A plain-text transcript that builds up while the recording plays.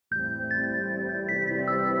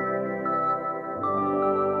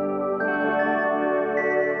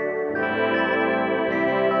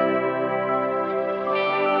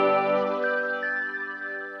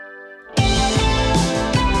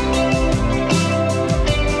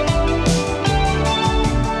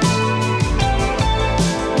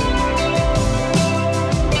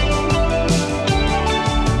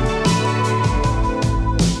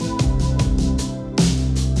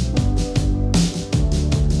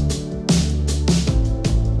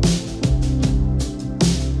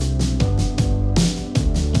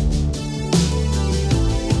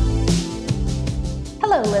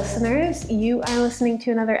You are listening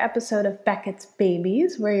to another episode of Beckett's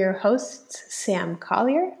Babies. We're your hosts, Sam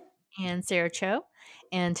Collier and Sarah Cho.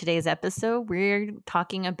 And today's episode, we're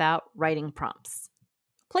talking about writing prompts,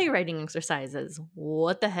 playwriting exercises.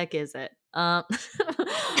 What the heck is it? So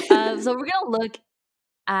we're gonna look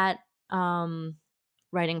at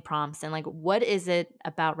writing prompts and like what is it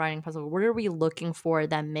about writing prompts? What are we looking for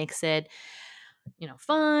that makes it,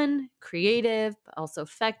 fun, creative, but also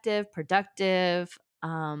effective, productive,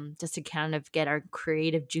 just to kind of get our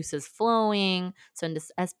creative juices flowing. So in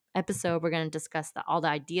this episode, we're going to discuss all the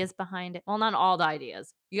ideas behind it. Well, not all the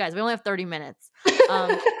ideas. You guys, we only have 30 minutes. We're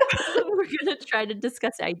going to try to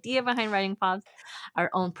discuss the idea behind writing prompts, our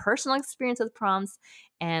own personal experience with prompts,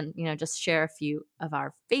 and, just share a few of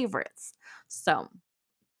our favorites. So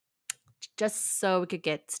just so we could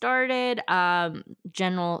get started,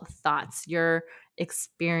 general thoughts, your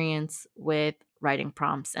experience with writing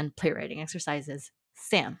prompts and playwriting exercises.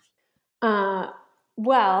 Sam. Uh,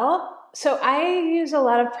 so I use a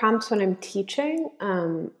lot of prompts when I'm teaching.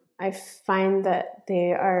 I find that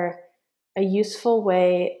they are a useful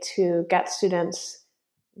way to get students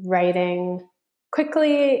writing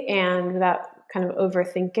quickly and without kind of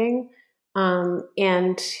overthinking,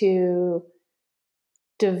 and to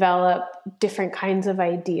develop different kinds of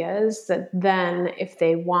ideas that then, if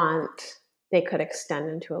they want, they could extend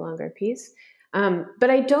into a longer piece. But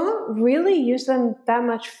I don't really use them that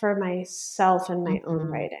much for myself and my own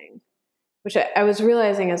Mhm. writing, which I was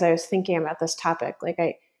realizing as I was thinking about this topic.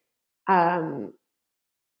 Um,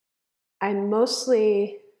 I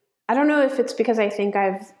mostly, I don't know if it's because I think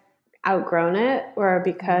I've outgrown it or Mhm.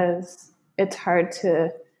 because it's hard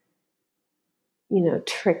to,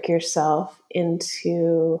 trick yourself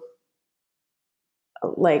into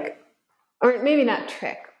like, or maybe not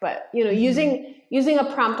trick, but Mhm. using a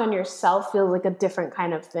prompt on yourself feels like a different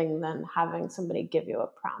kind of thing than having somebody give you a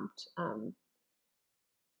prompt.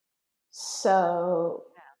 So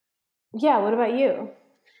yeah, what about you?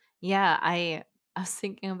 Yeah, I was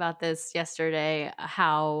thinking about this yesterday,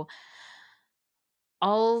 how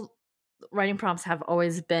all writing prompts have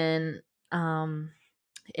always been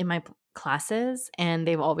in my classes, and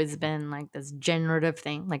they've always been like this generative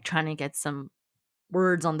thing, like trying to get some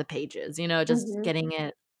words on the pages, just Hmm. getting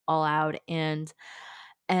it all out. And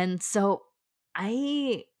so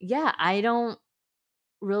I don't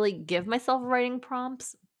really give myself writing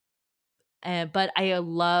prompts, but I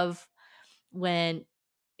love when,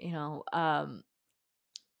 you know, um,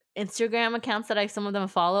 Instagram accounts that some of them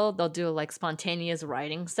follow, they'll do like spontaneous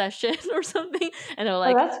writing session or something, and they're Oh,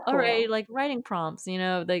 like, that's "All right, cool. like writing prompts,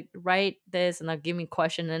 they write this and they'll give me a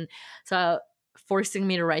question." And so forcing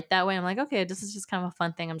me to write that way, I'm like, okay, this is just kind of a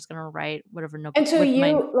fun thing. I'm just gonna write whatever And notebook so with my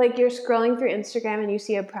you're scrolling through Instagram and you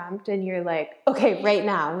see a prompt and you're like, okay, right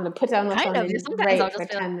now I'm going to put down the kind phone of. and Sometimes I'll write for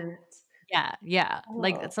just feel 10 minutes. yeah, yeah.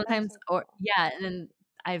 Like Oh, that's sometimes, so or cool. yeah, and then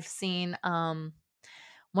I've seen one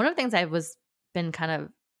of the things I was been kind of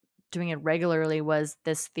doing it regularly was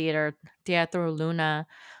this Teatro Luna,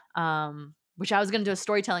 which I was gonna do a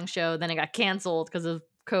storytelling show, then it got canceled because of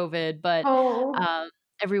COVID. But Oh. um,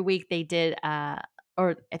 every week they did,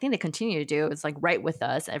 or I think they continue to do. It's like Write With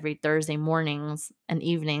Us every Thursday mornings and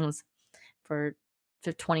evenings for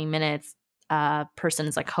 20 minutes. Person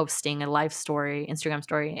is like hosting a live story, Instagram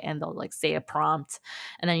story, and they'll like say a prompt,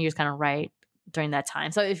 and then you just kind of write during that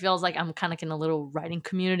time. So it feels like I'm kind of in a little writing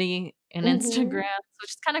community in Hmm. Instagram,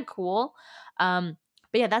 which is kind of cool. Um,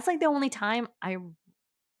 but yeah, that's like the only time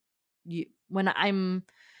when I'm,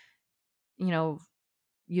 you know,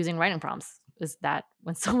 using writing prompts, is that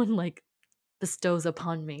when someone like bestows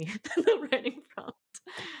upon me the writing prompt.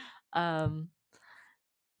 Um,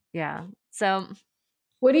 yeah. So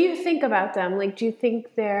What do you think about them? Like, do you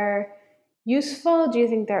think they're useful? Do you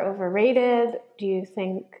think they're overrated? Do you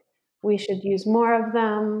think we should use more of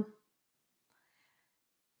them?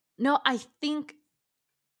 no, I think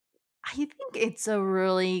it's a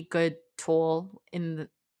really good tool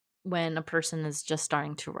when a person is just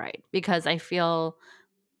starting to write, because I feel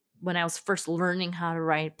when I was first learning how to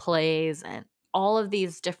write plays and all of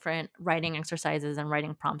these different writing exercises and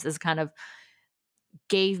writing prompts is kind of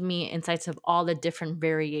gave me insights of all the different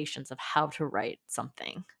variations of how to write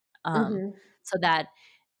something. Um, Hmm. so that,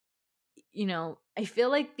 I feel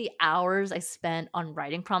like the hours I spent on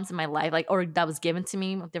writing prompts in my life, like, or that was given to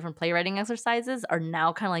me with different playwriting exercises, are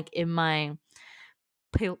now kind of like in my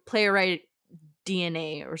playwright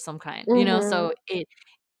DNA or some kind, Hmm. so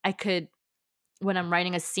I could, when I'm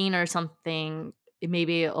writing a scene or something,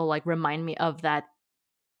 maybe it'll like remind me of that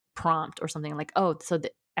prompt or something, like, oh, so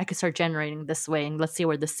I could start generating this way and let's see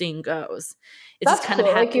where the scene goes. It just That's kind of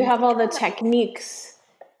cool. Like you happens. have all the techniques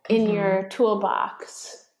in Mhm. your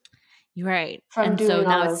toolbox. You're right. from And so doing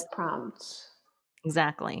all now those it's prompts.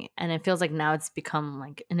 exactly. And it feels like now it's become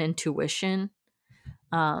like an intuition.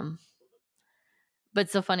 Um, but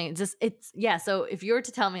it's so funny. It's yeah. So if you were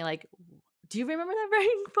to tell me like, do you remember that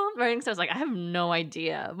writing prompt? Writing starts like I have no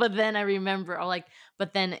idea. But then I remember, or like,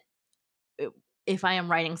 but then it- if I am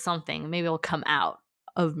writing something, maybe it'll come out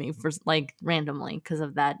of me for like randomly because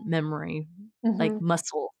of that memory, like Hmm.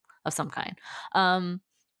 muscle of some kind. Um,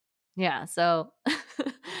 yeah. So,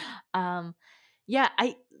 um, yeah.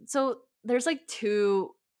 So there's like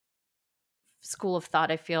two school of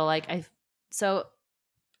thought. I feel like so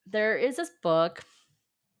there is this book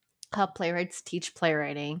how playwrights teach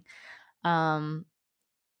playwriting. Um,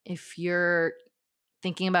 if you're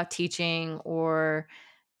thinking about teaching or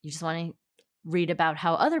you just want to read about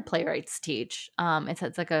how other playwrights teach,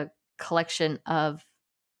 it's like a collection of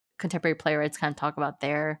contemporary playwrights kind of talk about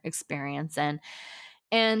their experience and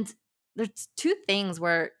there's two things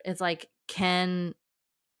where it's like can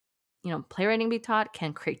playwriting be taught,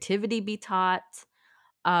 can creativity be taught,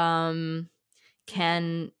 um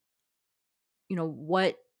can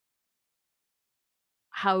what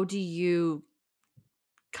how do you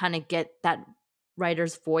kind of get that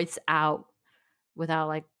writer's voice out without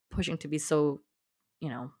like pushing to be so, you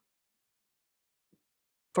know,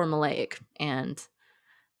 formulaic and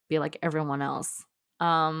be like everyone else.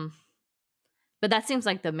 Um, but that seems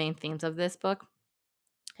like the main themes of this book.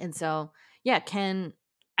 And so, yeah,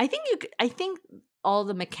 I think all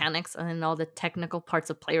the mechanics and all the technical parts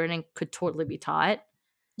of playwriting could totally be taught,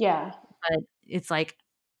 Yeah. but it's like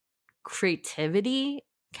creativity,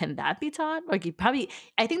 can that be taught? Like you probably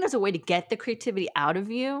I think there's a way to get the creativity out of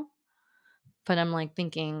you, but I'm like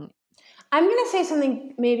thinking, I'm going to say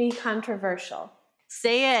something maybe controversial.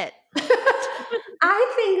 say it.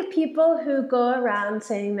 I think people who go around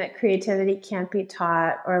saying that creativity can't be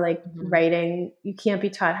taught or like Mhm. writing, you can't be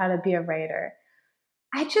taught how to be a writer.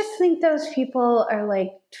 I just think those people are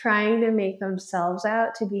like trying to make themselves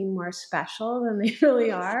out to be more special than they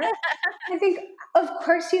really are. I think, of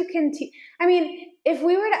course, you can teach. I mean, if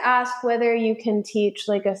we were to ask whether you can teach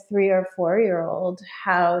like a 3 or 4 year old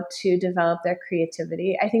how to develop their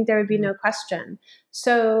creativity, I think there would be Mhm. no question.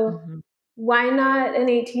 So, Mhm. why not an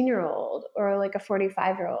 18-year-old or like a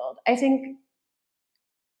 45-year-old? I think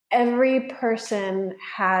every person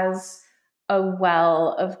has a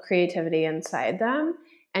well of creativity inside them,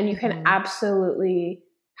 and you can Mhm. absolutely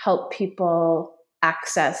help people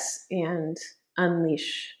access and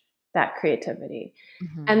unleash that creativity.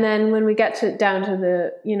 And Mhm. then when we get to down to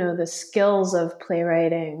the skills of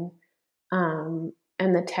playwriting,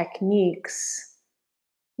 and the techniques,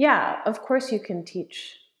 yeah, of course you can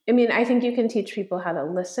teach. I mean, I think you can teach people how to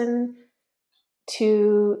listen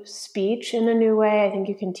to speech in a new way. I think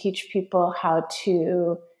you can teach people how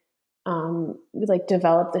to like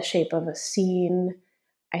develop the shape of a scene.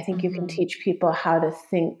 I think you can Mhm. teach people how to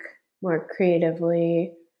think more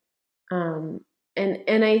creatively.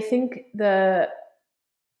 And I think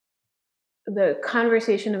the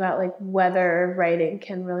conversation about like whether writing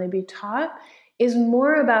can really be taught is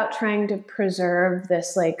more about trying to preserve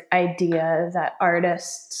this like idea that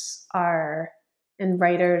artists are and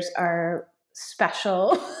writers are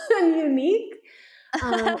special and unique.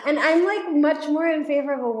 And I'm like much more in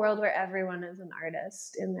favor of a world where everyone is an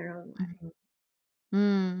artist in their own way. Mhm.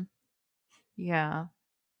 Mm. Yeah,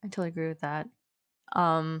 I totally agree with that.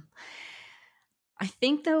 Um, I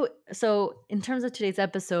think though, so in terms of today's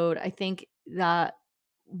episode, I think that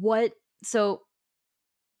what so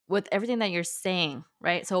with everything that you're saying,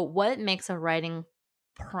 right? So what makes a writing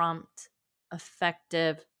prompt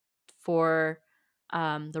effective for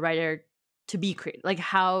the writer to be creative? Like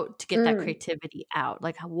how to get that Mm. creativity out?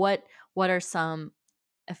 Like what are some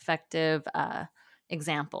effective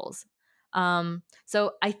examples?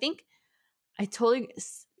 So I think I totally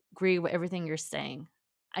agree with everything you're saying.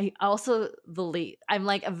 I also believe I'm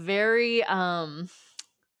like a very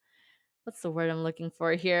what's the word I'm looking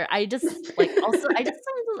for here? I just like also I just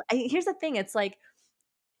here's the thing. It's like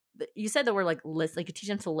you said that we're like listen, like you teach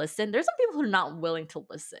them to listen. There's some people who are not willing to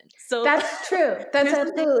listen. So That's true. That's there's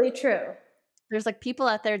something absolutely true. there's like people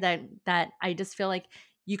out there that I just feel like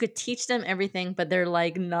you could teach them everything, but they're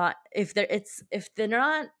like not if they're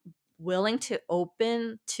not willing to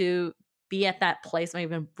open to be at that place, maybe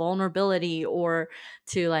even vulnerability or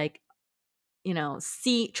to like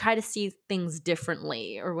try to see things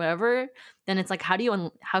differently or whatever, then it's like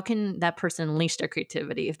how can that person unleash their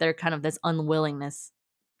creativity if they're kind of this unwillingness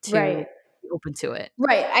Right. to be open to it.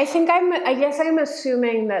 Right. I guess I'm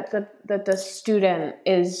assuming that the student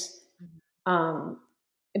is um,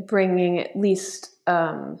 bringing at least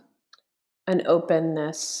an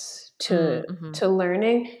openness to Mm-hmm.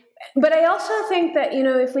 learning. But I also think that,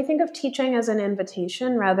 if we think of teaching as an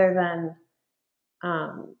invitation rather than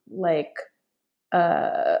like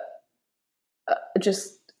uh,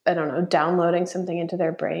 just, I don't know, downloading something into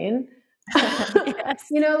their brain. Yes.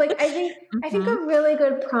 Like I think Mhm. a really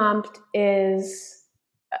good prompt is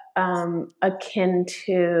akin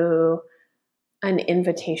to an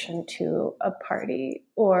invitation to a party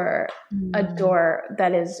or a Mm. door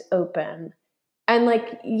that is open. And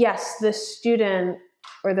like, yes, the student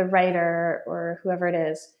or the writer or whoever it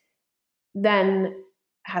is then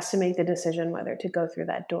has to make the decision whether to go through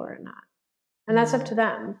that door or not. And that's up Mm. to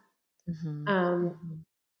them. Mhm. Um, Mhm.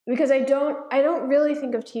 because I don't really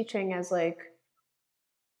think of teaching as like,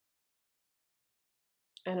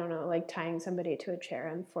 I don't know, like tying somebody to a chair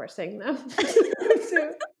and forcing them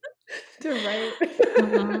to write.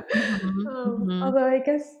 Mhm. Mhm. Mhm. Although I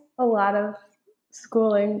guess a lot of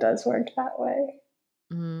schooling does work that way.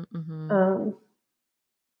 Mhm. Mhm. Um,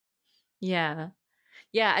 Yeah.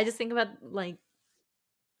 Yeah, I just think about, like,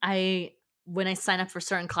 I when I sign up for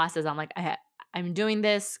certain classes, I'm like, I'm doing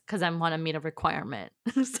this because I wanna meet a requirement.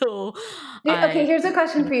 So, okay, I here's a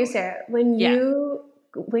question for you, enroll. Sarah. When Yeah.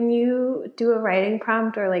 you do a writing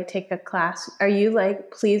prompt or like take a class, are you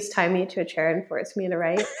like, please tie me to a chair and force me to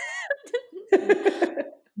write?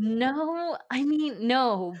 No, I mean,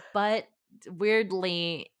 no, but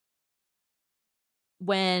weirdly,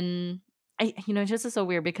 when this is so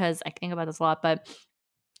weird because I think about this a lot, but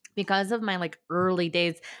because of my, like, early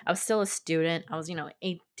days, I was still a student. I was,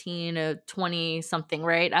 18 to 20 something,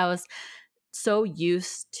 right? I was so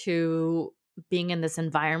used to being in this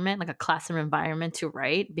environment, like a classroom environment to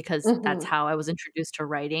write because that's Hmm. how I was introduced to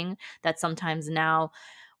writing, that sometimes now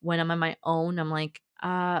when I'm on my own, I'm like,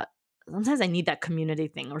 sometimes I need that community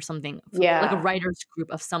thing or something, like a Yeah, writers group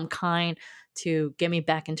of some kind to get me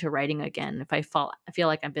back into writing again if I feel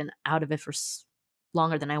like I've been out of it for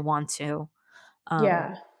longer than I want to. Um,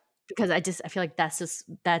 yeah. because I feel like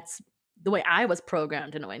that's the way I was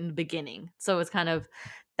programmed in a way in the beginning. So it's kind of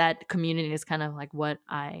that community is kind of like what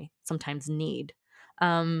I sometimes need.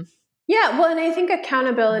 Um, Yeah, well, and I think mhm,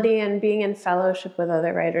 accountability and being in fellowship with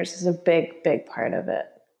other writers is a big, big part of it.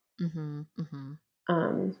 mhm, mhm.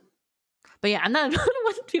 Um, But yeah, I'm not I don't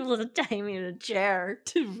want people to tie me in a chair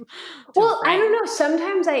to well, I write. don't know.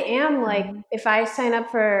 Sometimes I am like, Mhm. if I sign up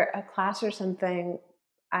for a class or something,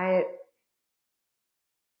 I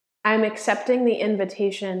I'm accepting the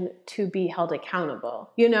invitation to be held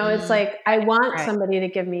accountable. It's Mm, like I want right. somebody to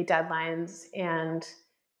give me deadlines, and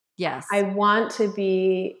I Yes. want to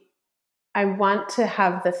be I want to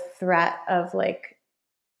have the threat of like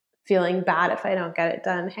feeling bad if I don't get it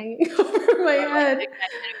done hanging over my Or like head. getting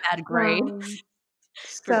a bad grade Um,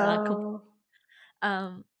 for not so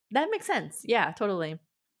that makes sense. Yeah, totally.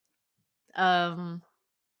 Um,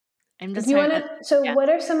 I'm do just you trying want to? So, yeah. what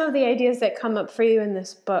are some of the ideas that come up for you in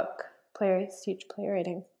this book? Playwrights teach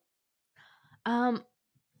playwriting. Um,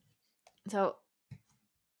 so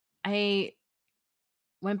I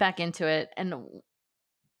went back into it and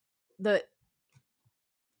the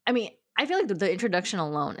I mean, I feel like the introduction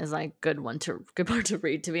alone is like good part to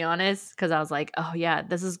read, to be honest, because I was like, oh yeah,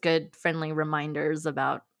 this is good friendly reminders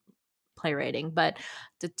about playwriting. But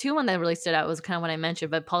the two one that really stood out was kind of what I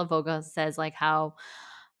mentioned, but Paula Vogel says like how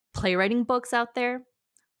playwriting books out there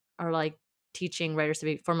are like teaching writers to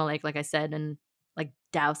be formulaic, like I said, and like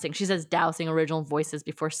dousing. She says dousing original voices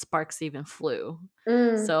before sparks even flew.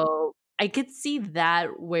 Mm, So I could see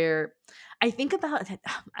that where I think about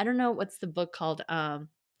I don't know what's the book called.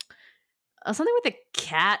 Something with a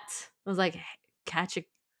cat. It was like catch a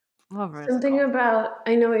whatever it's something called. about,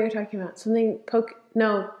 I know what you're talking about. Something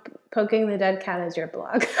no, poking the dead cat is your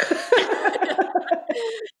blog.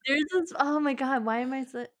 There's this oh my god, why am I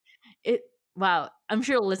so it wow, I'm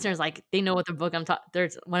sure listeners, like, they know what the book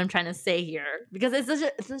there's what I'm trying to say here because it's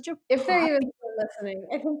such a If they're even popular still listening,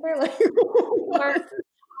 I think they're like, popular what?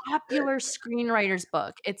 popular screenwriter's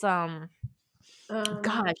book. It's, Um,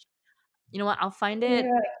 gosh, you know what? I'll find Something it.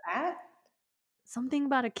 about a cat? Something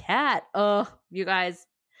about a cat. Oh, you guys,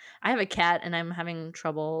 I have a cat and I'm having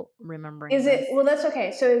trouble remembering Is it, this. well, that's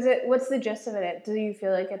okay. So what's the gist of it? Do you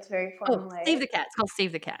feel like it's very Oh, Save formulaic? the Cat. It's called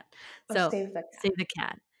Save the Cat. Oh, So, save the cat. Save the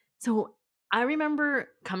Cat. So, I remember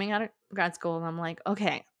coming out of grad school and I'm like,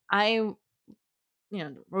 "Okay, I,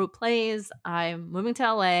 wrote plays. I'm moving to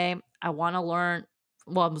LA. I wanna learn."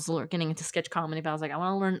 Well, I was getting into sketch comedy, but I was like, "I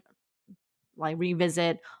wanna learn, like,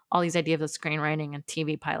 revisit all these ideas of screenwriting and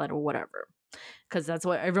TV pilot or whatever, because that's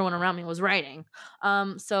what everyone around me was writing."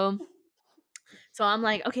 So I'm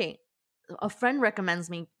like, okay, a friend recommends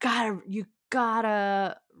me, you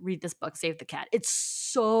gotta read this book, Save the Cat. It's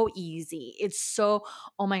so easy. It's so,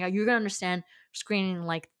 oh my God, you're gonna understand screening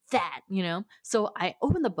like that, you know? So I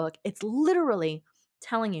open the book, it's literally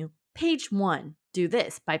telling you page 1 do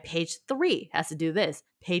this, by page 3 has to do this,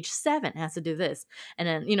 page 7 has to do this. And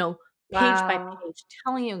then, page by Wow. page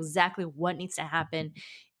telling you exactly what needs to happen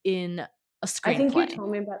in a I think you screenplay. told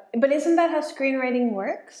me about, but isn't that how screenwriting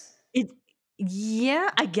works? It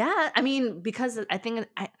Yeah, I guess. I mean, because I think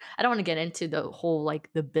I don't wanna get into the whole,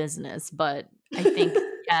 like, the business, but I think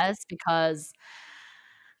yes, because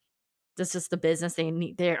this is the business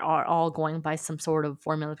they are all going by some sort of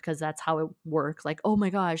formula because that's how it works. Like, "Oh my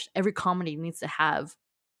gosh, every comedy needs to have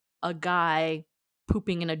a guy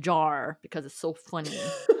pooping in a jar because it's so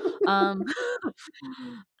funny." Um,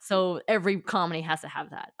 so every comedy has to have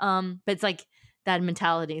that. But it's like that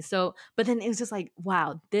mentality. So, but then it was just like,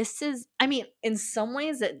 wow, this is. I mean, in some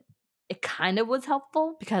ways, it kind of was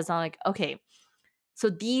helpful because I'm like, okay, so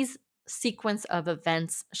these sequence of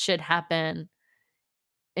events should happen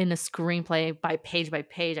in a screenplay by page.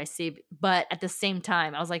 I see, but at the same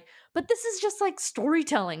time, I was like, but this is just like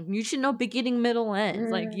storytelling. You should know beginning, middle,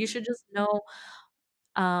 ends. Like you Mm. should just know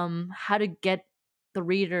how to get the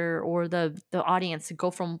reader or the audience to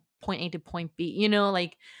go from point A to point B,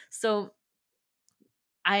 like so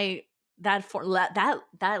I that for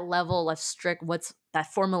that level of strict what's that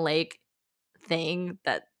formulaic thing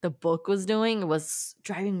that the book was doing was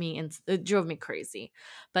driving me and it drove me crazy.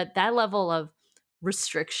 But that level of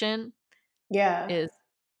restriction Yeah. is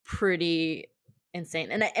pretty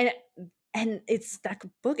insane. And it's that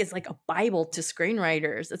book is like a bible to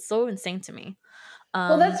screenwriters. It's so insane to me.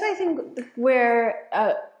 Well, that's Um I think where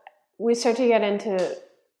we start to get into,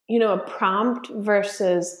 a prompt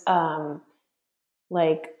versus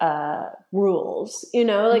rules.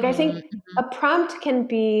 Like I mhm, think a mhm, prompt can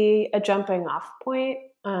be a jumping off point.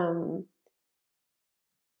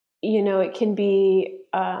 It can be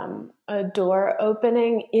a door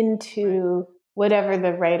opening right. into whatever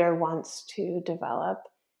the writer wants to develop,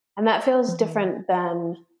 and that feels Mhm, different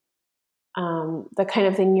than the kind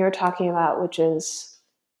of thing you're talking about, which is,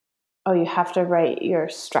 oh, you have to write your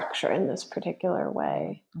structure in this particular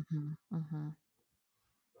way. mhm, mhm.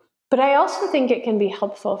 But I also think it can be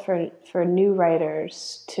helpful for new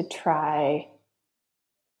writers to try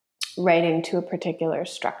writing to a particular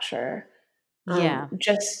structure, Yeah.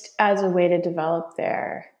 just as a way to develop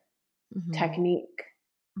their Mhm, technique.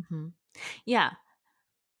 mhm. Yeah.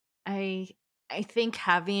 I I think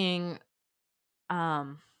having,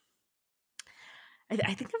 um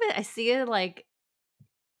I think of it I see it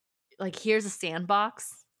like here's a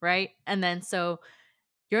sandbox, right? And then so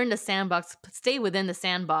you're in the sandbox, stay within the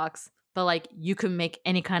sandbox, but, like, you can make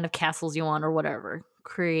any kind of castles you want or whatever,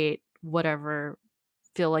 create whatever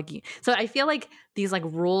feel like you so I feel like these, like,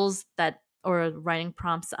 rules that or writing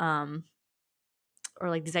prompts, or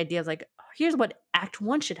like these ideas like here's what act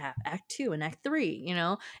 1 should have, act 2 and act 3,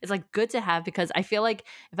 it's like good to have because I feel like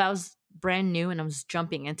if I was brand new and I was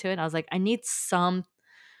jumping into it, I was like I need some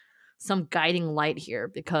guiding light here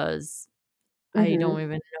because I don't Hmm.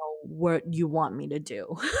 even know what you want me to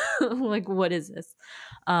do. Like what is this?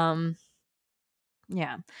 um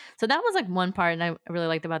yeah, so that was like one part and I really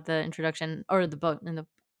liked about the introduction or the book and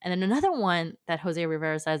then another one that Jose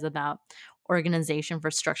Rivera says about organization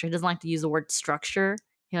versus structure. He doesn't like to use the word structure.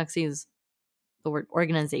 He likes to use the word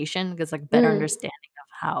organization because like better Mm. understanding of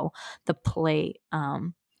how the play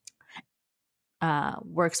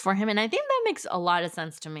works for him, and I think that makes a lot of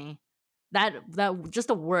sense to me. That just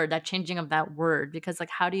a word, that changing of that word, because like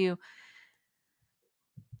how do you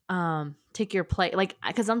take your play like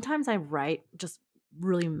because sometimes I write just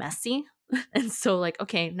really messy and so like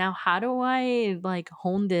okay now how do I like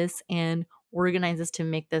hone this and organize this to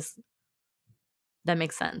make this that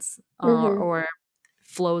makes sense Hmm. or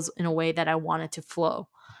flows in a way that I want it to flow.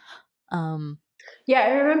 um Yeah, I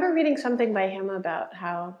remember reading something by him about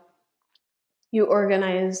how you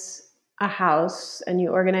organize a house and you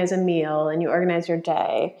organize a meal and you organize your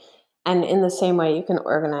day. And in the same way, you can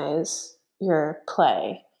organize your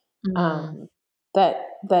play. mm, Um, that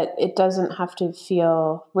it doesn't have to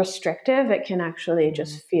feel restrictive. It can actually mm,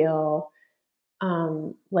 just feel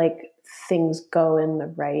like things go in the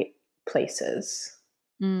right places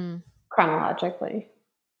mm, chronologically.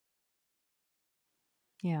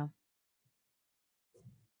 yeah.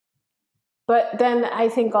 But then I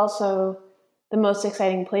think also the most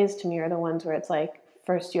exciting plays to me are the ones where it's like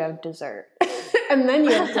first you have dessert and then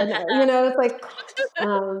you have dinner. It's like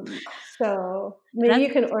so maybe That's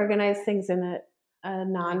you can organize things in a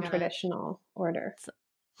oh my god. non-traditional order. S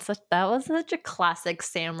such that was such a classic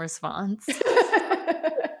Sam response.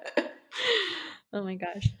 Oh my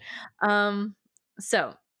gosh. Um,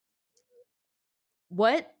 so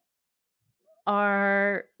what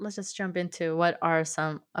let's just jump into what are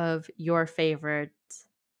some of your favorite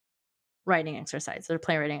writing exercises or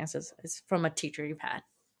playwriting exercises from a teacher you've had?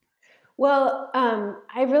 Well,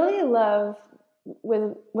 I really love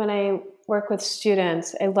when I work with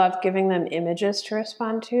students. I love giving them images to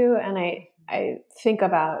respond to, and I think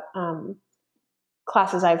about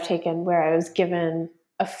classes I've taken where I was given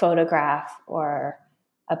a photograph or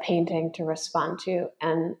a painting to respond to,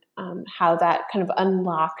 and how that kind of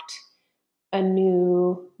unlocked a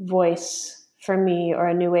new voice for me or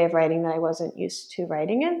a new way of writing that I wasn't used to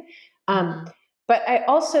writing in. Um, Mhm. but I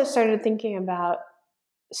also started thinking about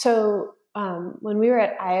when we were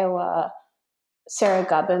at Iowa, Sarah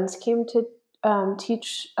Gubbins came to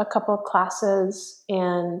teach a couple classes,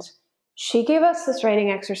 and she gave us this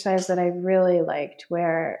writing exercise that I really liked,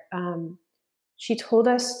 where she told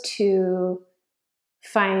us to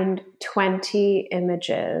find 20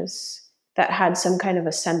 images that had some kind of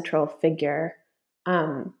a central figure.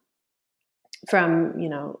 Um, from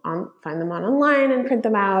find them online and print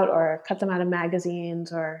them out, or cut them out of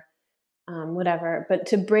magazines, or whatever. But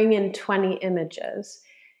to bring in 20 images,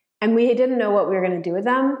 and we didn't know what we were going to do with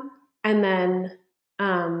them. And then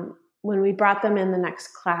when we brought them in the next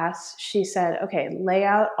class, she said, "Okay, lay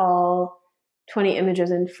out all 20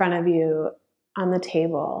 images in front of you on the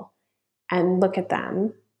table and look at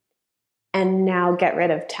them, and now get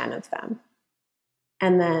rid of 10 of them."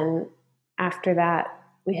 And then after that,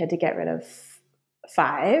 we had to get rid of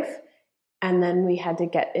 5, and then we had to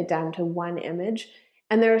get it down to 1 image.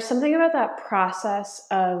 And there was something about that process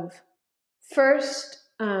of first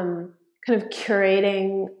kind of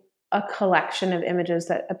curating a collection of images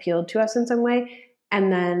that appealed to us in some way,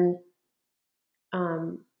 and then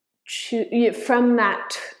from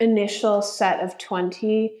that initial set of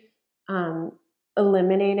 20, um,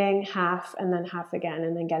 eliminating half and then half again,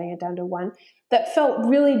 and then getting it down to 1, that felt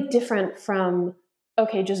really different from,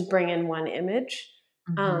 okay, just bring in 1 image.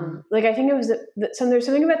 Mhm. Like, I think it was there's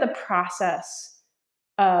something about the process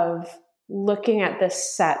of looking at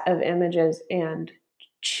this set of images and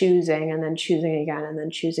choosing, and then choosing again, and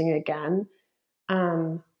then choosing again.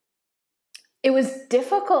 Um, it was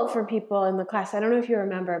difficult for people in the class. I don't know if you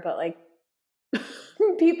remember, but like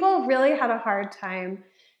people really had a hard time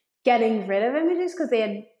getting rid of images because they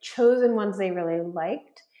had chosen ones they really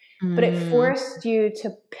liked, but it Mm. forced you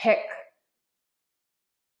to pick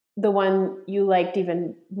the one you liked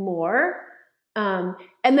even more.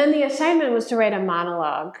 And then the assignment was to write a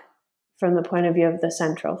monologue from the point of view of the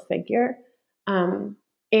central figure.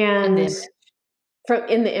 In the And image. from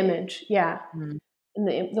in the image, yeah, Mm. in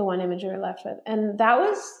the one image you were left with. And that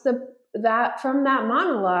was that from that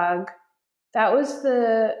monologue, that was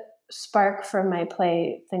the spark for my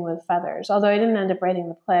play Thing with Feathers. Although I didn't end up writing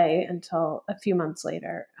the play until a few months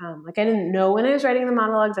later. Like, I didn't know when I was writing the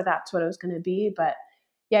monologue that that's what it was going to be. But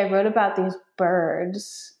yeah, I wrote about these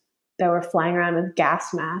birds that were flying around with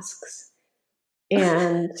gas masks.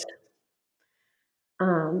 And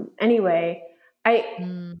anyway, I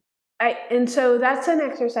Mm. and so that's an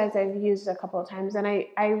exercise I've used a couple of times, and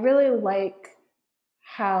I really like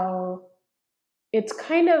how it's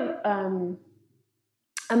kind of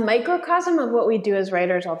a microcosm of what we do as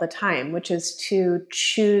writers all the time, which is to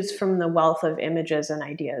choose from the wealth of images and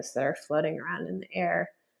ideas that are floating around in the air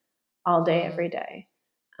all day, Mm. every day.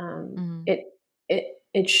 Um, Mm. it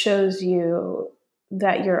it shows you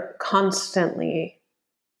that you're constantly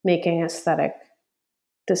making aesthetic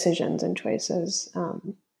decisions and choices,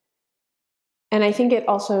 and I think it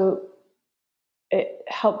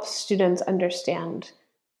helps students understand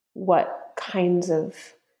what kinds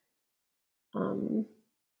of um,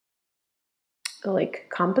 like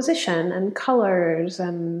composition and colors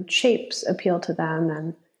and shapes appeal to them,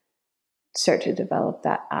 and start to develop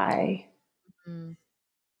that eye. Mm.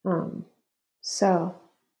 Um, so,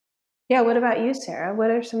 yeah, what about you, Sarah?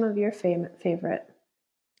 What are some of your favorite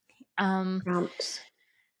Um, prompts?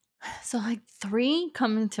 so like 3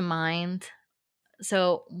 coming to mind.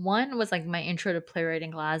 So one was like my intro to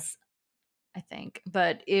playwriting class, I think,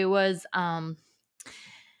 but it was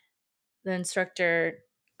the instructor,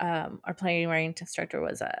 our playwriting instructor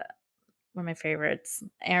was one of my favorites,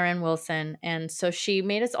 Erin Wilson, and so she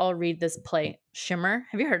made us all read this play, Shimmer.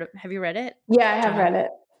 Have you read it? Yeah, I have John. read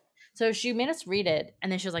it. So she made us read it,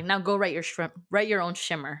 and then she was like, "Now go write your own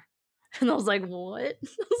shimmer." And I was like, "What?"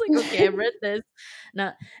 I was like, "Okay, I've read this."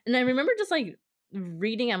 Now, and I remember just like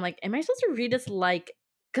reading. I'm like, "Am I supposed to read this like?"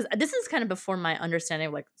 Because this is kind of before my understanding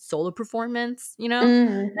of like solo performance.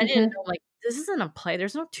 I didn't Mm-hmm. know like this isn't a play.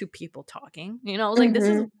 There's no 2 people talking. I was like, "This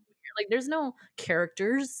is Mm-hmm. weird. Like there's no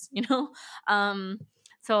characters." Um,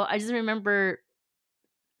 so I just remember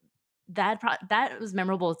that was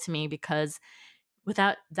memorable to me because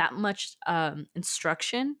without that much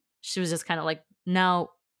instruction, she was just kind of like now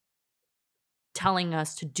telling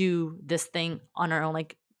us to do this thing on our own,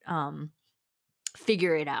 like um,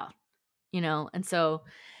 figure it out, And so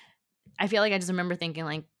I feel like I just remember thinking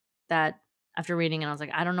like that after reading, and I was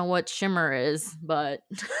like, I don't know what shimmer is, but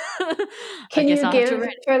I Can guess you I'll have to give, read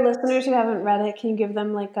it. for listeners who haven't read it, can you give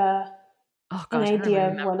them like Oh an gosh, I don't even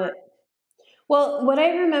idea of what remember. it? Well, what I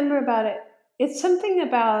remember about it, it's something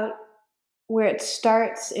about where it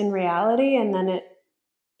starts in reality and then it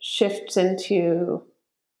shifts into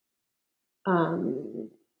um,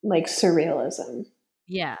 like surrealism,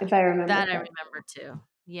 Yeah, if I remember that I correctly. remember too.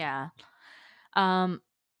 Yeah. Um,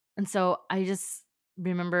 and so I just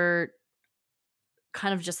remember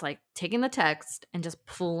kind of just like taking the text and just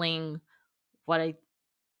pulling what I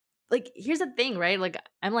like. Here's the thing, right? Like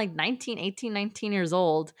I'm like 19, 18, 19 years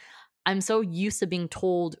old. I'm so used to being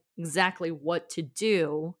told exactly what to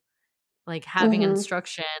do, like having Hmm.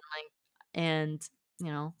 instruction, like, and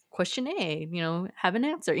question A, have an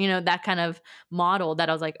answer, that kind of model that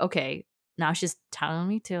I was like, okay, now she's telling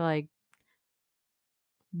me to like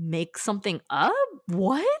make something up?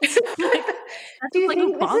 What? Like, that's Do just you like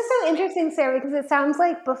think this is impossible. so interesting, Sarah? Because it sounds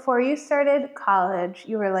like before you started college,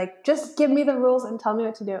 you were like, just give me the rules and tell me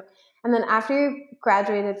what to do. And then after you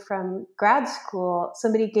graduated from grad school,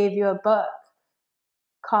 somebody gave you a book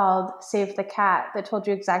called Save the Cat that told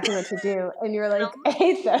you exactly what to do. And you're like, I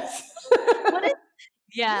hate this. What is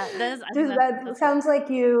yeah, that is I think Does that that's what sounds like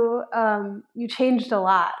you changed a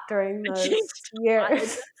lot during it those changed a lot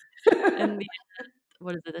years? in the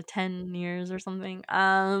what is it, the 10 years or something?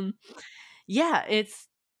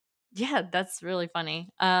 Yeah, that's really funny,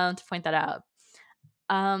 to point that out.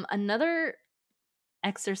 Another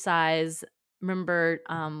exercise, remember,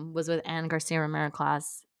 was with Anne Garcia Romero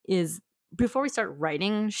class, is before we start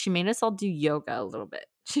writing, she made us all do yoga a little bit.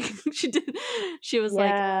 She was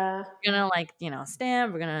like, Yeah. "We're gonna, like,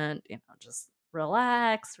 stand, we're gonna, just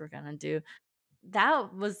relax, we're gonna do."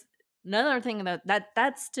 That was another thing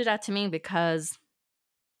that stood out to me because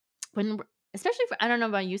when especially I don't know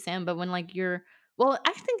about you, Sam, but when, like, you're well,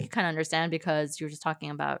 I think you kinda understand because you were just talking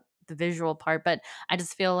about the visual part, but I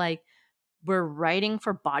just feel like we're writing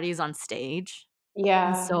for bodies on stage.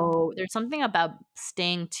 And Yeah. so there's something about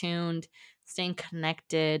staying tuned, staying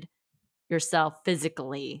connected yourself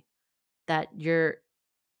physically that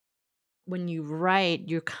when you write,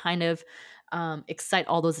 you kind of excite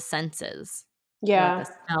all those senses, like the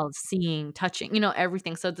Yeah. smell, seeing, touching,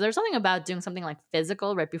 everything. So there's something about doing something like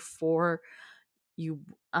physical right before you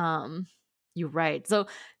um you write. So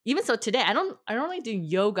even so today, I don't really do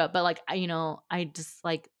yoga, but like I just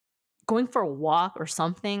like going for a walk or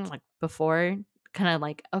something like before, kind of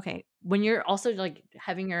like, okay, when you're also like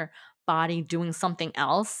having your body doing something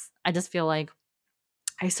else, I just feel like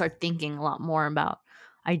I start thinking a lot more about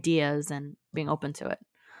ideas and being open to it.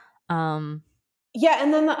 um Yeah,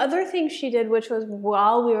 and then the other thing she did, which was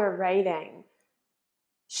while we were writing,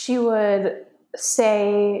 she would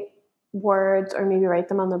say words or maybe write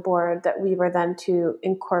them on the board that we were then to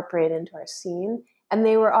incorporate into our scene. And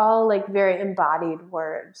they were all like very embodied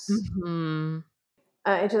words. mhm,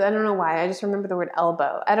 I don't know why. I just remember the word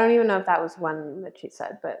elbow. I don't even know if that was one that she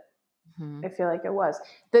said, but mhm. I feel like it was.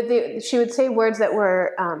 She would say words that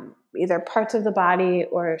were either parts of the body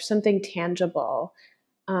or something tangible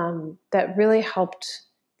that really helped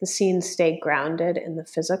the scene stay grounded in the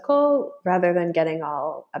physical rather than getting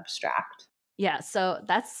all abstract. Yeah, so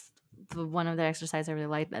that's one of the exercises I really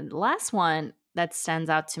liked. And the last one that stands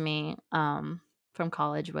out to me from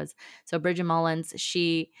college was, so Bridget Mullins,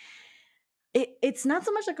 it's not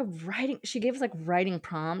so much like a writing, she gave us like writing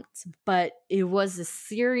prompts, but it was a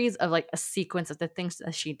series of like a sequence of the things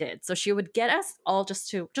that she did. So she would get us all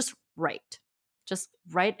just write. Just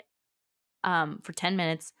write for 10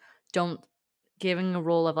 minutes. Don't giving a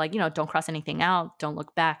rule of like, don't cross anything out, don't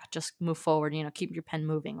look back, just move forward, keep your pen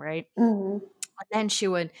moving, right? Mm-hmm. And then she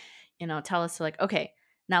would, tell us to like, okay,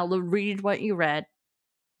 now read what you read,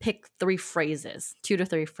 pick 3 phrases, 2 to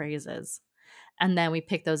 3 phrases, and then we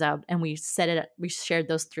picked those out and we shared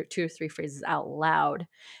those 2 or 3 phrases out loud,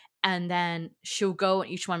 and then she'll go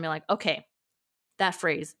and each one be like, okay, that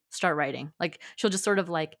phrase, start writing. Like she'll just sort of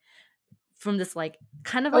like from this like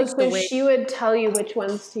kind of Oh, like the so way, she would tell you which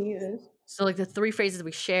ones to use. so like the 3 phrases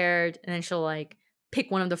we shared, and then she'll like pick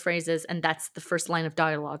one of the phrases and that's the first line of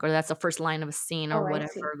dialogue or that's the first line of a scene or Oh, I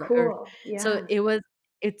whatever. see. Or Cool. so Yeah.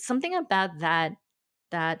 it's something about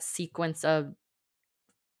that sequence of,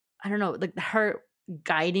 I don't know, like her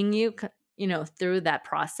guiding you, through that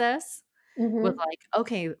process with Mm-hmm. like,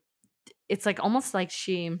 okay, it's like almost like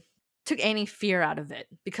she took any fear out of it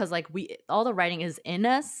because like we all the writing is in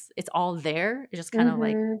us. It's all there. It's just kind of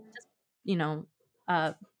like Mhm. just, you know,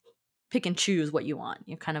 uh pick and choose what you want,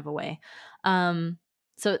 kind of a way. Um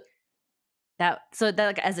so that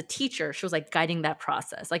like as a teacher, she was like guiding that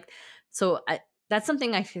process. Like that's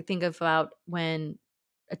something I could think about when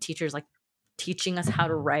a teacher's like teaching us how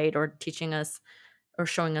to write or teaching us or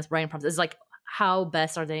showing us writing prompts. Is like how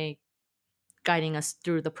best are they guiding us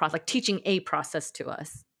through the process, like teaching a process to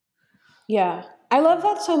us. Yeah. I love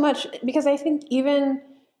that so much because I think even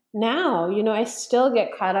now, I still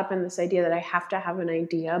get caught up in this idea that I have to have an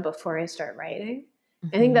idea before I start writing.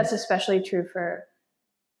 I think Mhm. that's especially true for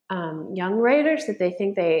young writers, that they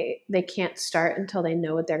think they can't start until they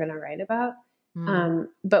know what they're going to write about. Mm.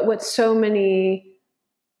 But with so many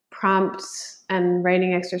prompts and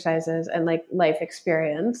writing exercises and like life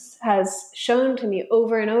experience has shown to me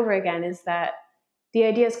over and over again is that the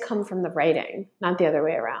ideas come from the writing, not the other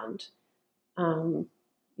way around. um,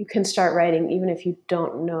 you can start writing even if you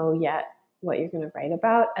don't know yet what you're going to write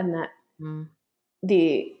about, and that Mm.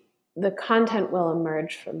 the the content will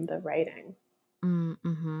emerge from the writing. Mm,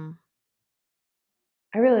 mhm.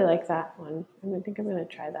 I really like that one. I think I'm going to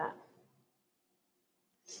try that.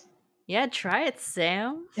 Yeah, try it,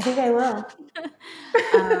 Sam. I think I will.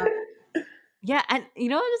 Uh, yeah, and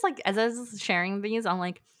just like as I was sharing these, I'm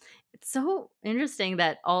like, it's so interesting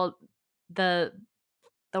that all the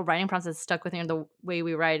the writing process stuck with me, and the way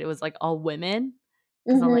we write, it was like all women.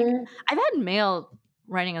 Because I'm like, Hmm. I've had male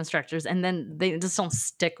writing instructors, and then they just don't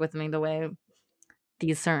stick with me the way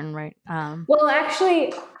these certain right. Well,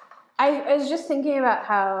 actually, I was just thinking about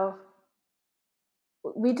how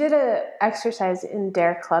we did a exercise in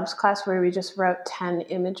Dare Club's class where we just wrote 10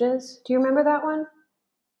 images. Do you remember that one?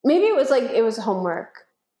 Maybe it was homework.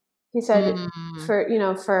 He said Mm,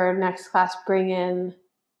 for next class, bring in,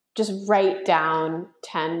 just write down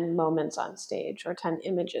 10 moments on stage or 10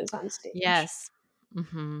 images on stage. yes.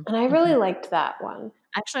 Mhm, And I mhm. really liked that one.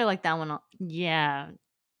 Actually, I like that one yeah.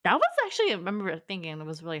 That was actually I remember thinking it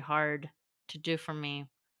was really hard to do for me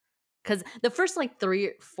because the first, like, 3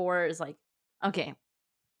 or 4 is like, "Okay,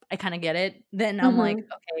 I kinda get it." Then I'm like,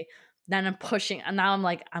 Hmm. "Okay." Then I'm pushing and now I'm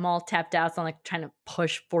like, I'm all tapped out, so I'm, like, trying to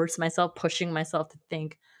pushing myself to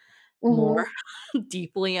think more Hmm.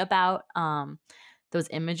 deeply about, those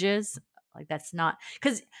images. Like, that's not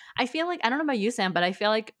because I feel like I don't know about you, Sam, but I feel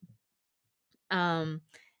like, um,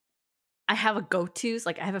 I have a go-tos,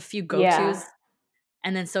 like, I have a few Yeah. go-tos.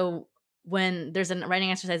 And then so when there's a writing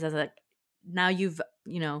exercise that's like, now you've,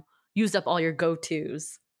 used up all your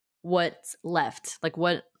go-tos, what's left? Like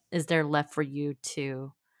what is there left for you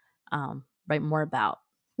to write more about?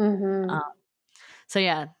 Hmm. Um, so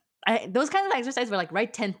yeah. Those kinds of exercises were like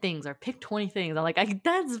write 10 things or pick 20 things. I'm like,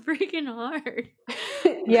 that's freaking hard.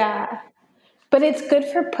 Yeah. But it's good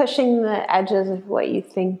for pushing the edges of what you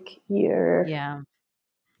think Yeah.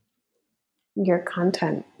 your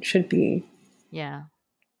content should be. Yeah.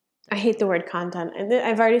 I hate the word content.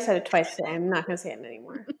 I've already said it twice today. I'm not going to say it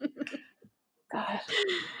anymore. God.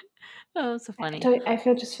 Oh, so I funny. don't I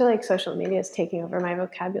feel just feel like social media is taking over my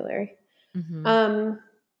vocabulary. Hmm. Um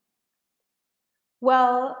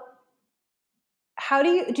well, how do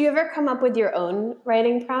you ever come up with your own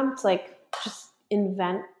writing prompts? Like just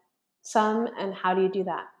invent some, and how do you do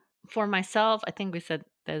that? For myself, I think we said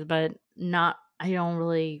this, but not I don't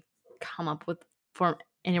really come up with for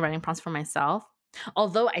any writing prompts for myself.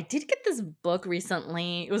 Although I did get this book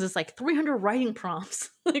recently. It was just like 300 writing prompts.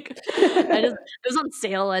 Like it was on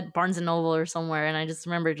sale at Barnes and Noble or somewhere, and I just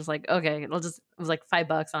remember just like, okay, it was like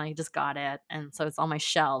 $5 and I just got it. And so it's on my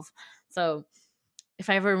shelf. So if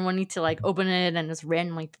I ever need to like open it and just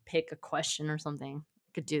randomly pick a question or something, I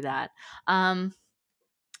could do that. Um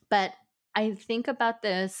but I think about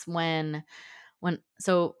this when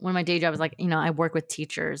my day job is like, I work with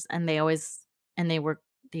teachers and they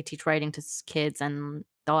teach writing to kids, and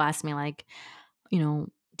they'll ask me like, do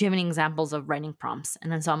you have any examples of writing prompts?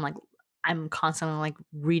 And then so I'm constantly like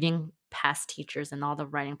reading past teachers and all the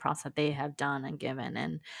writing prompts that they have done and given,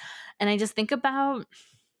 and I just think about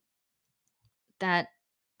that.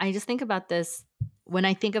 I just think about this when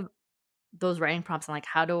I think of those writing prompts and like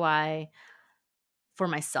how do I for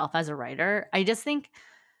myself as a writer, I just think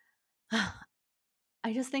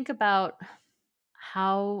about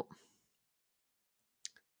how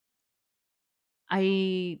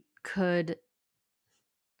I could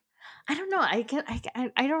I don't know. I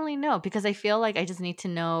don't really know because I feel like I just need to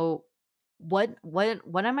know what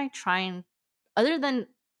am I trying other than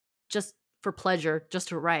just for pleasure, just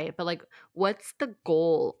to write, but like what's the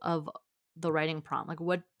goal of the writing prompt? Like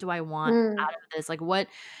what do I want Hmm. out of this? Like what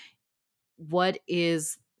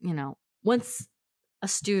is, once a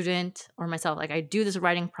student or myself, like I do this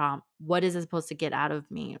writing prompt, what is it supposed to get out of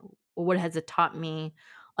me? Or what has it taught me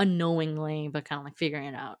unknowingly, but kind of like figuring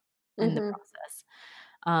it out in the Mm-hmm. process.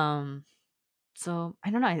 Um, so I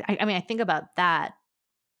don't know. I mean, I think about that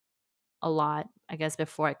a lot, I guess,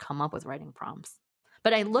 before I come up with writing prompts.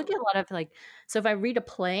 But I look at a lot of like, so if I read a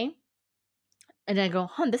play and I go,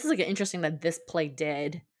 this is like interesting that this play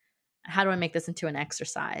did. How do I make this into an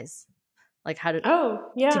exercise? Like how Oh, to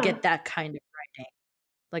yeah. get that kind of writing.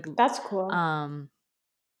 Like, That's cool. um,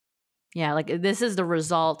 yeah, like this is the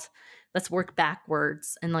result. Let's work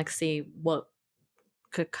backwards and like see what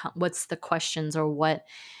could come, what's the questions or what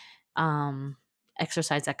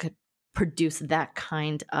exercise that could produce that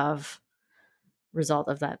kind of result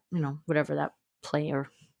of that, whatever that play or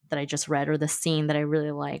that I just read or the scene that I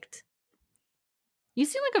really liked. You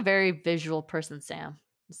seem like a very visual person, Sam.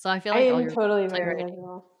 So I feel I like all am your totally very playwriting.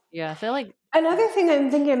 visual. Yeah, I feel like Another thing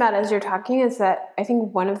I'm thinking about as you're talking is that I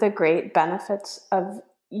think one of the great benefits of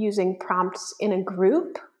using prompts in a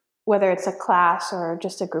group, whether it's a class or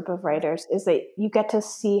just a group of writers, is that you get to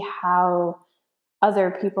see how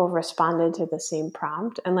other people responded to the same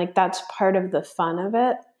prompt. And like that's part of the fun of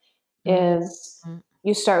it mm, is mm,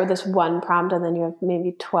 you start with this one prompt and then you have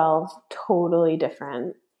maybe 12 totally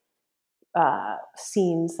different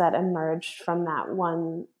scenes that emerged from that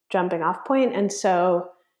one jumping off point. And so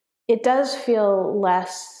it does feel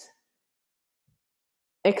less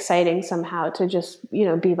exciting somehow to just,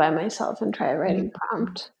 be by myself and try a mm, writing mm.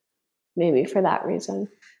 prompt, maybe for that reason.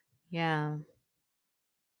 Yeah. Man,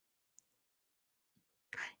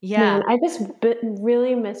 Yeah. I just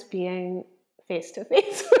really miss being face to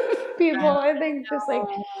face with people. I I think just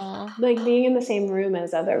know. like being in the same room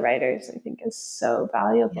as other writers, I think is so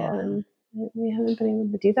valuable, Yeah, and we haven't been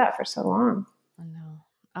able to do that for so long. I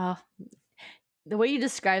know. The way you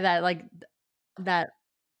describe that, like that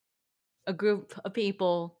a group of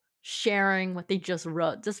people sharing what they just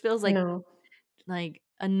wrote, just feels I know. like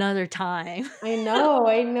another time. I know.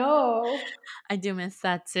 I know. I do miss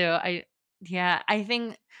that too. Yeah, I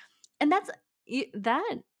think, and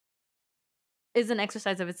that is an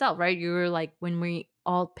exercise of itself, right? You were like, when we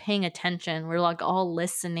all paying attention, we're like all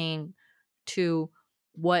listening to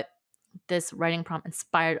what this writing prompt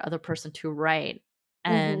inspired other person to write.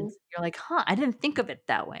 And Hmm. you're like, I didn't think of it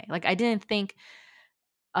that way. Like I didn't think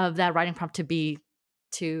of that writing prompt to be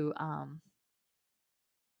to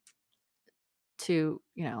to,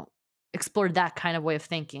 explore that kind of way of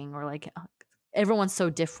thinking, or like everyone's so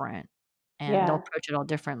different and they'll Yeah. approach it all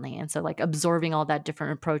differently. And so like absorbing all that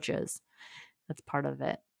different approaches, that's part of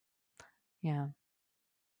it. Yeah.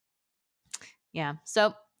 Yeah.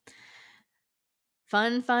 So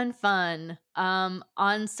fun, fun, fun.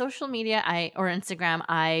 On social media, or Instagram,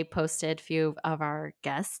 I posted a few of our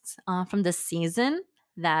guests from this season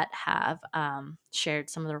that have shared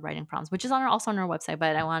some of their writing prompts, which is also on our website.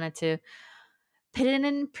 But I wanted to put it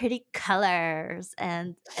in pretty colors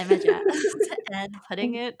and images and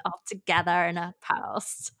putting it all together in a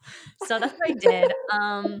post. So that's what I did.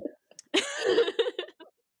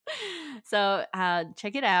 So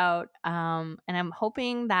check it out. And I'm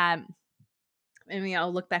hoping that maybe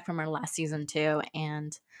I'll look back from our last season too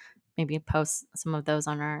and maybe post some of those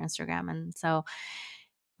on our Instagram. And so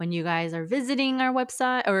when you guys are visiting our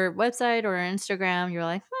website or Instagram, you're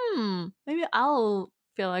like, maybe I'll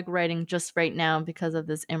feel like writing just right now because of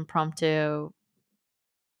this impromptu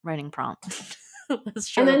writing prompt. Let's And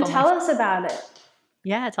show up then on my tell us about it.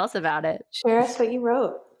 Yeah, tell us about it. Share us what you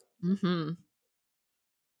wrote. Mm-hmm.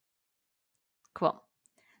 Cool.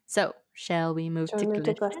 So shall we move Shall we to move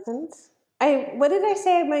to glisten? glistens? What did I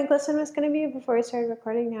say my glisten was going to be before we started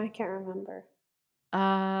recording? Now I can't remember.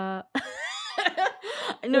 Uh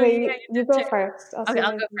no, Okay, yeah, you you did go too. first. I'll see Okay, if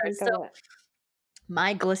I'll I go can think first. of So it.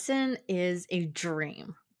 my glisten is a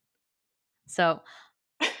dream. So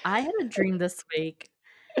I had a dream this week.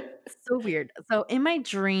 It's so weird. So in my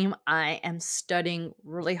dream, I am studying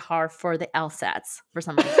really hard for the LSATs for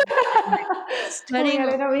some reason. And I'm Oh my studying.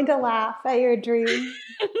 god, I don't mean to laugh at your dream.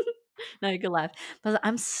 No, you can laugh. But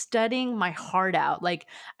I'm studying my heart out. Like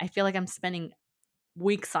I feel like I'm spending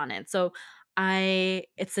weeks on it. So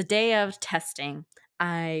it's a day of testing.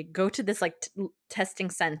 I go to this like testing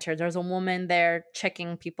center. There's a woman there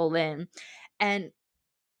checking people in, and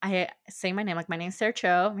I say my name, like, my name's Sarah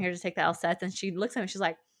Cho. I'm here to take the LSATs. And she looks at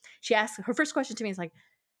me. She asks, her first question to me is like,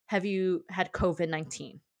 have you had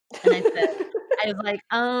COVID-19? And I was like,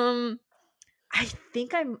 I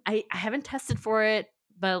think I haven't tested for it,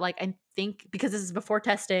 but like, I think because this is before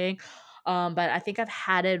testing, but I think I've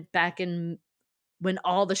had it back in when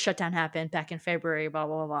all the shutdown happened back in February, blah,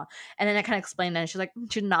 blah, blah, blah. And then I kind of explained that, and she's like,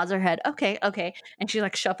 she nods her head, okay, okay. And she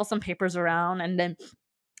like shuffles some papers around, and then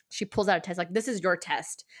she pulls out a test, like, this is your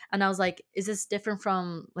test. And I was like, is this different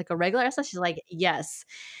from like a regular test? She's like, yes,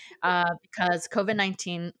 because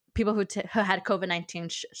COVID-19, people who had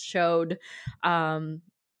COVID-19 showed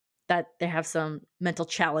that they have some mental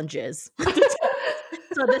challenges.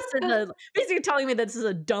 So this is basically telling me that this is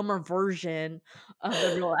a dumber version of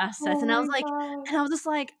the real assets. Oh And I my was like, god. and I was just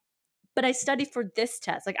like, but I studied for this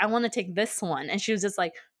test. Like, I want to take this one. And she was just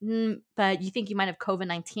like, but you think you might have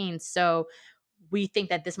COVID-19. So we think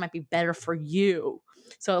that this might be better for you.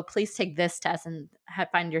 So please take this test and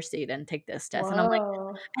find your seat and take this test. And I'm like,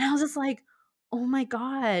 Whoa. and I was just like, oh my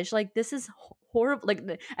gosh, like this is horrible.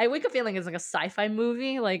 Like I wake up feeling it's like a sci-fi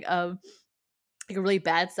movie, like a really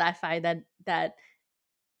bad sci-fi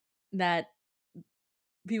that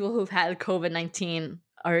people who've had COVID-19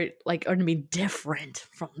 are gonna be different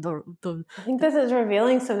from the I think this is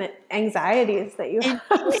revealing some anxieties that you have.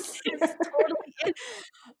 it's totally it.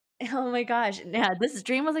 Oh my gosh. Yeah, this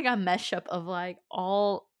dream was like a mashup of like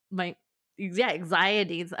all my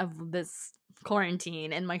anxieties of this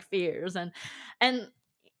quarantine and my fears and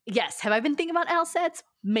yes, have I been thinking about LSATs?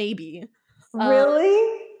 Maybe. Um,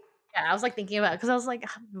 Really? yeah, I was like thinking about because I was like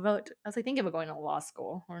thinking about going to law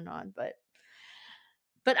school or not, but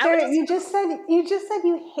I would Sarah, just you just said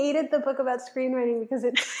you hated the book about screenwriting because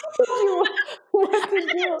it told you what to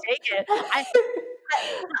do. take it. I think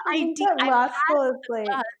idea that I've law had school is the like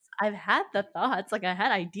thoughts. I've had the thoughts. Like I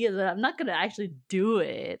had ideas, but I'm not gonna actually do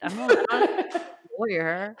it. I'm not a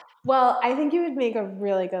lawyer. well, I think you would make a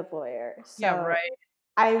really good lawyer. Yeah, So right.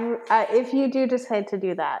 if you do decide to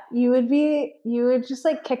do that, you would just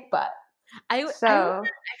like kick butt. I So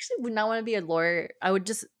actually would not want to be a lawyer. I would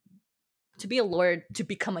just to be a lawyer to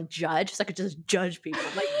become a judge, so I could just judge people.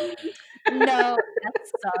 Like, no, that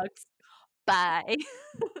sucks. Bye.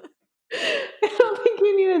 I don't think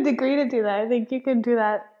you need a degree to do that. I think you can do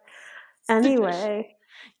that anyway.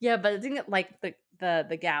 Yeah, but I think that, like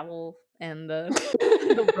the gavel and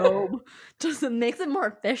the robe just makes it more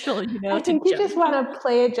official, you know, I to think you judge just want people. to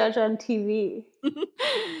play a judge on TV.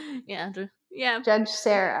 Yeah, yeah. Judge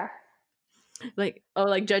Sarah. Like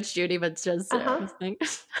like Judge Judy, but it's just Sarah. Uh-huh. Like,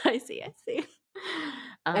 I see.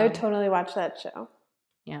 I would totally watch that show.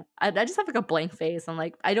 Yeah, I just have like a blank face. I'm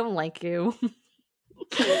like, I don't like you.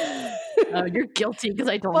 You're guilty because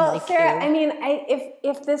I don't Well, like Sarah, you. I mean,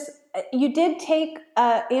 if this you did take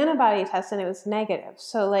an antibody test and it was negative,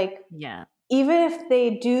 so like Yeah. even if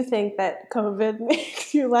they do think that COVID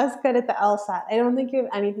makes you less good at the LSAT, I don't think you have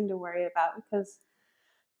anything to worry about because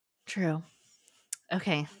True.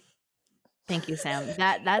 Okay. Thank you, Sam.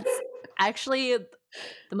 That's actually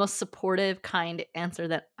the most supportive, kind answer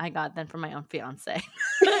that I got then from my own fiance.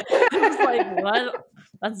 I was like, what?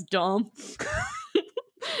 That's dumb.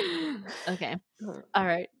 Okay. All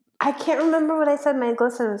right. I can't remember what I said my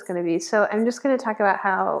glisten was going to be. So I'm just going to talk about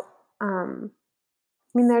how,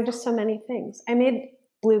 there are just so many things. I made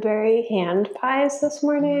blueberry hand pies this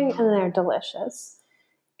morning and they're delicious.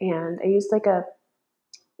 And I used like a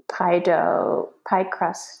pie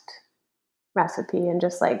crust recipe and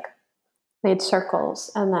just like made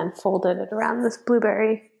circles and then folded it around this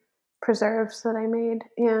blueberry preserves that I made.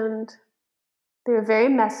 And they were very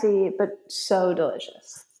messy, but so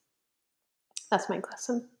delicious. That's my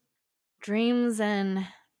glisten. Dreams and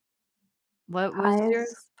what was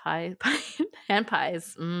yours? Pie, hand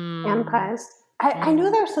pies. Hand pies. I knew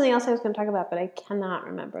there was something else I was going to talk about, but I cannot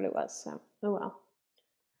remember what it was. So, oh well.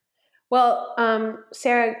 Well,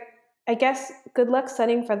 Sarah, I guess good luck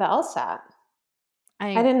studying for the LSAT.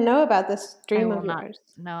 I didn't know about this dream of yours.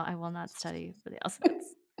 No, I will not study for the LSATs.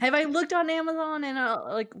 Have I looked on Amazon and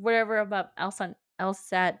like whatever about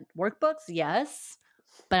LSAT workbooks? Yes,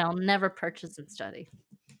 but I'll never purchase and study.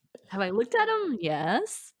 Have I looked at them?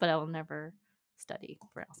 Yes, but I will never study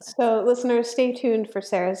for LSAT. So, listeners, stay tuned for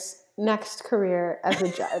Sarah's next career as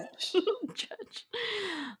a judge. Judge.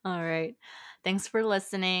 All right. Thanks for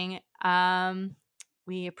listening.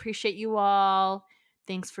 We appreciate you all.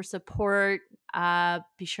 Thanks for support.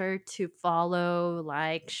 Be sure to follow,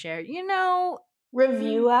 like, share,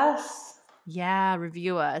 Review us. Yeah,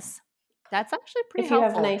 review us. That's actually pretty helpful.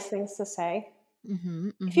 If you have nice things to say.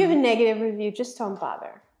 If you have a negative review, just don't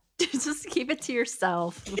bother. Just keep it to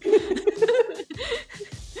yourself.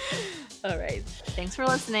 All right. Thanks for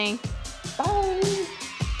listening. Bye.